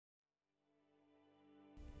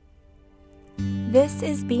This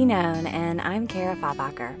is Be Known, and I'm Kara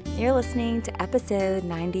Fabacher. You're listening to episode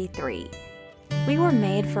 93. We were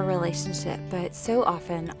made for relationship, but so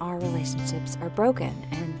often our relationships are broken.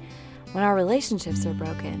 And when our relationships are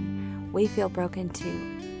broken, we feel broken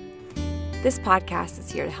too. This podcast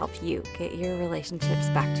is here to help you get your relationships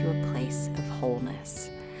back to a place of wholeness,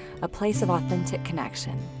 a place of authentic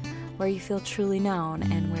connection, where you feel truly known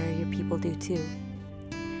and where your people do too.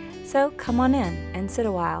 So come on in and sit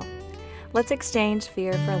a while. Let's exchange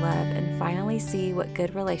fear for love and finally see what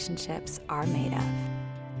good relationships are made of.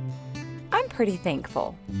 I'm pretty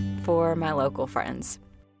thankful for my local friends.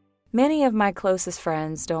 Many of my closest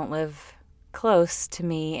friends don't live close to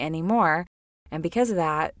me anymore, and because of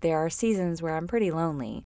that, there are seasons where I'm pretty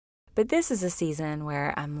lonely. But this is a season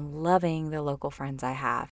where I'm loving the local friends I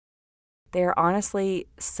have. They are honestly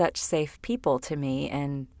such safe people to me,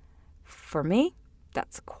 and for me,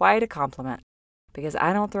 that's quite a compliment, because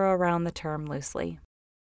I don't throw around the term loosely.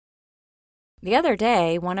 The other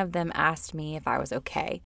day, one of them asked me if I was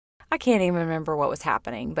okay. I can't even remember what was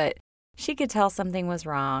happening, but she could tell something was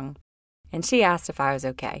wrong, and she asked if I was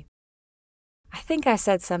okay. I think I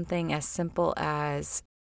said something as simple as,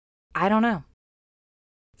 I don't know.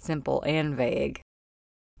 Simple and vague.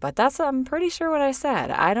 But I'm pretty sure what I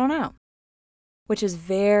said. I don't know. Which is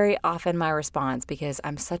very often my response because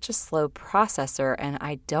I'm such a slow processor and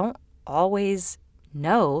I don't always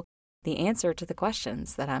know the answer to the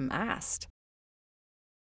questions that I'm asked.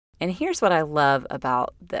 And here's what I love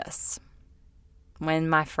about this. When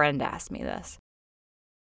my friend asked me this.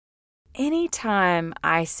 Anytime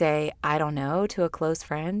I say, I don't know, to a close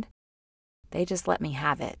friend, they just let me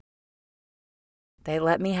have it. They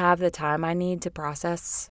let me have the time I need to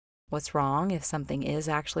process what's wrong, if something is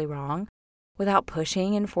actually wrong, without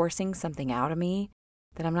pushing and forcing something out of me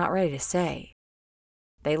that I'm not ready to say.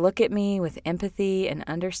 They look at me with empathy and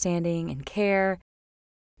understanding and care,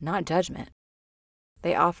 not judgment.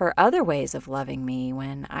 They offer other ways of loving me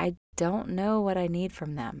when I don't know what I need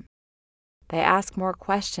from them. They ask more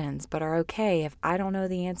questions, but are okay if I don't know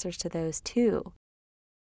the answers to those too.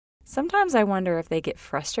 Sometimes I wonder if they get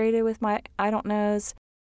frustrated with my I don't knows,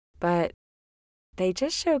 but they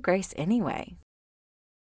just show grace anyway.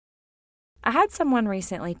 I had someone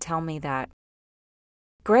recently tell me that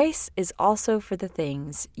grace is also for the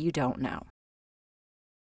things you don't know.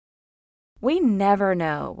 We never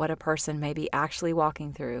know what a person may be actually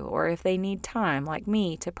walking through or if they need time, like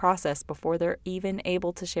me, to process before they're even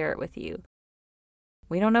able to share it with you.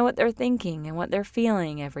 We don't know what they're thinking and what they're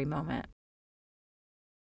feeling every moment.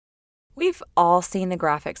 We've all seen the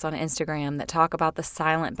graphics on Instagram that talk about the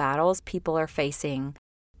silent battles people are facing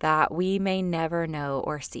that we may never know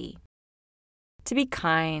or see. To be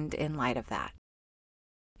kind in light of that.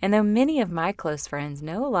 And though many of my close friends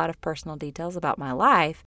know a lot of personal details about my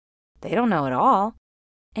life, they don't know it all,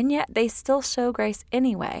 and yet they still show grace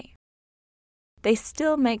anyway. They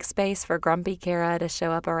still make space for grumpy Kara to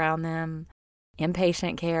show up around them,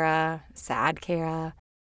 impatient Kara, sad Kara,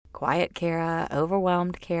 quiet Kara,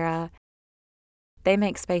 overwhelmed Kara. They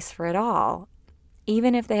make space for it all,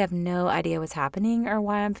 even if they have no idea what's happening or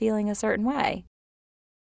why I'm feeling a certain way.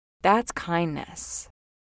 That's kindness.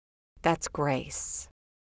 That's grace.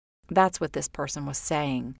 That's what this person was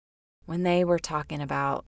saying when they were talking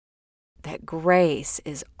about that grace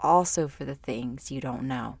is also for the things you don't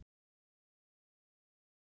know.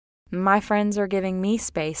 My friends are giving me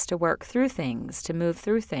space to work through things, to move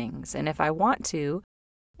through things, and if I want to,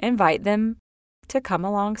 invite them to come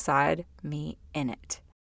alongside me in it.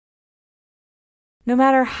 No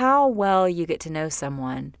matter how well you get to know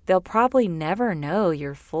someone, they'll probably never know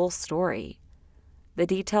your full story. The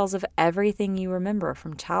details of everything you remember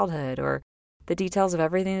from childhood or the details of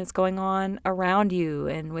everything that's going on around you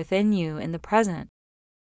and within you in the present.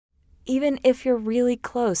 Even if you're really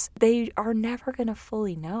close, they are never going to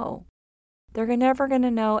fully know. They're never going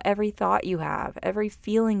to know every thought you have, every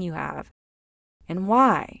feeling you have, and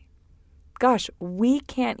why. Gosh, we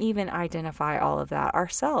can't even identify all of that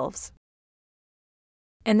ourselves.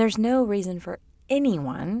 And there's no reason for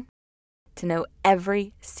anyone to know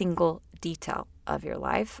every single detail of your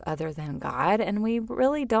life other than God, and we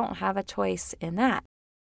really don't have a choice in that.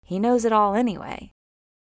 He knows it all anyway.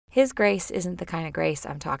 His grace isn't the kind of grace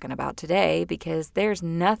I'm talking about today because there's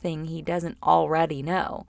nothing he doesn't already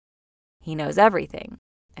know. He knows everything,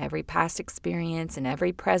 every past experience and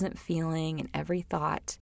every present feeling and every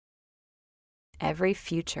thought, every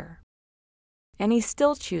future. And he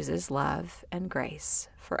still chooses love and grace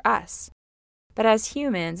for us. But as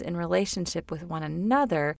humans in relationship with one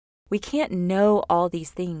another, we can't know all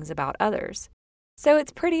these things about others. So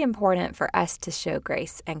it's pretty important for us to show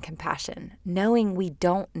grace and compassion, knowing we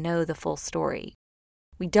don't know the full story.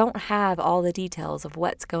 We don't have all the details of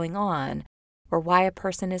what's going on or why a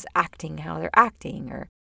person is acting how they're acting or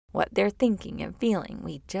what they're thinking and feeling.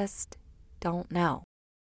 We just don't know.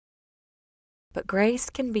 But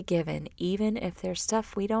grace can be given even if there's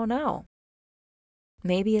stuff we don't know.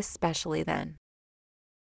 Maybe especially then.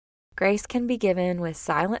 Grace can be given with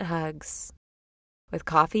silent hugs, with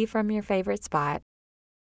coffee from your favorite spot,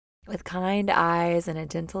 with kind eyes and a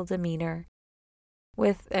gentle demeanor,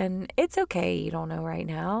 with an "it's okay, you don't know right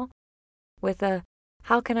now," with a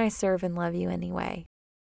 "how can I serve and love you anyway?"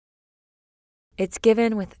 It's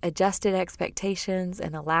given with adjusted expectations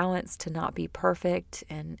and allowance to not be perfect,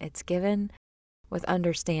 and it's given with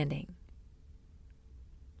understanding.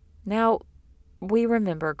 Now, we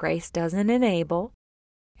remember grace doesn't enable.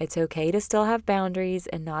 It's okay to still have boundaries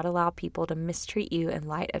and not allow people to mistreat you in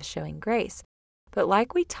light of showing grace. But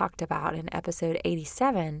like we talked about in episode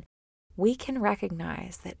 87, we can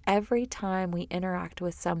recognize that every time we interact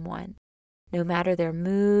with someone, no matter their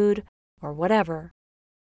mood or whatever,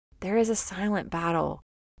 there is a silent battle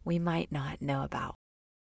we might not know about.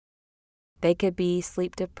 They could be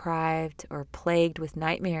sleep deprived or plagued with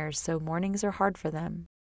nightmares, so mornings are hard for them.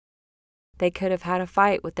 They could have had a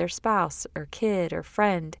fight with their spouse or kid or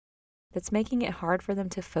friend that's making it hard for them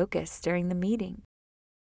to focus during the meeting.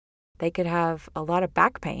 They could have a lot of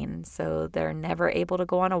back pain, so they're never able to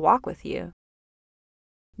go on a walk with you.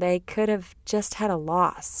 They could have just had a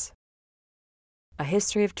loss, a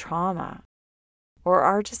history of trauma, or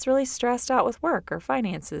are just really stressed out with work or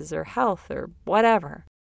finances or health or whatever.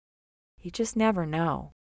 You just never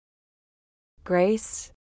know.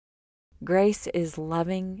 Grace is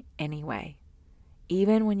loving anyway,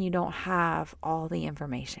 even when you don't have all the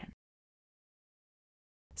information.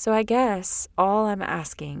 So I guess all I'm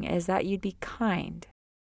asking is that you'd be kind.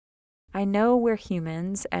 I know we're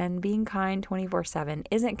humans, and being kind 24/7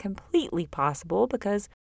 isn't completely possible because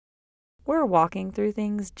we're walking through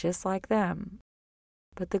things just like them.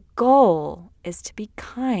 But the goal is to be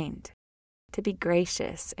kind, to be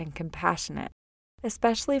gracious and compassionate,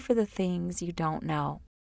 especially for the things you don't know.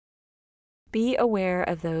 Be aware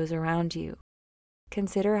of those around you.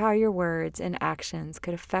 Consider how your words and actions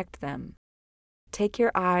could affect them. Take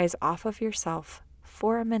your eyes off of yourself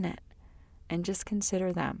for a minute and just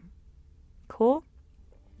consider them. Cool?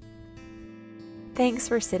 Thanks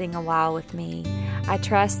for sitting a while with me. I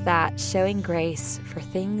trust that showing grace for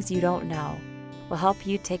things you don't know will help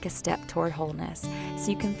you take a step toward wholeness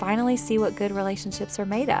so you can finally see what good relationships are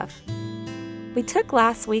made of. We took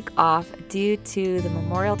last week off due to the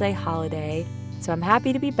Memorial Day holiday, so I'm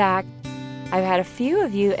happy to be back. I've had a few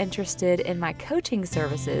of you interested in my coaching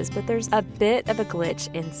services, but there's a bit of a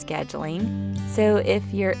glitch in scheduling. So if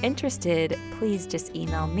you're interested, please just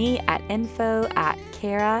email me at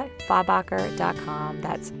info@kerahfabacher.com.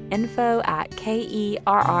 That's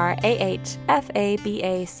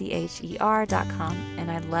info@KERRAHFABACHER.com,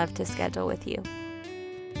 and I'd love to schedule with you.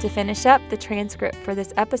 To finish up, the transcript for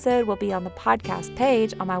this episode will be on the podcast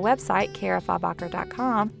page on my website,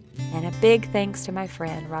 KerahFabacher.com. And a big thanks to my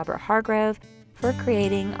friend Robert Hargrove for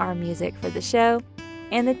creating our music for the show,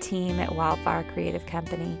 and the team at Wildfire Creative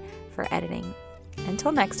Company for editing.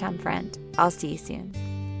 Until next time, friend, I'll see you soon.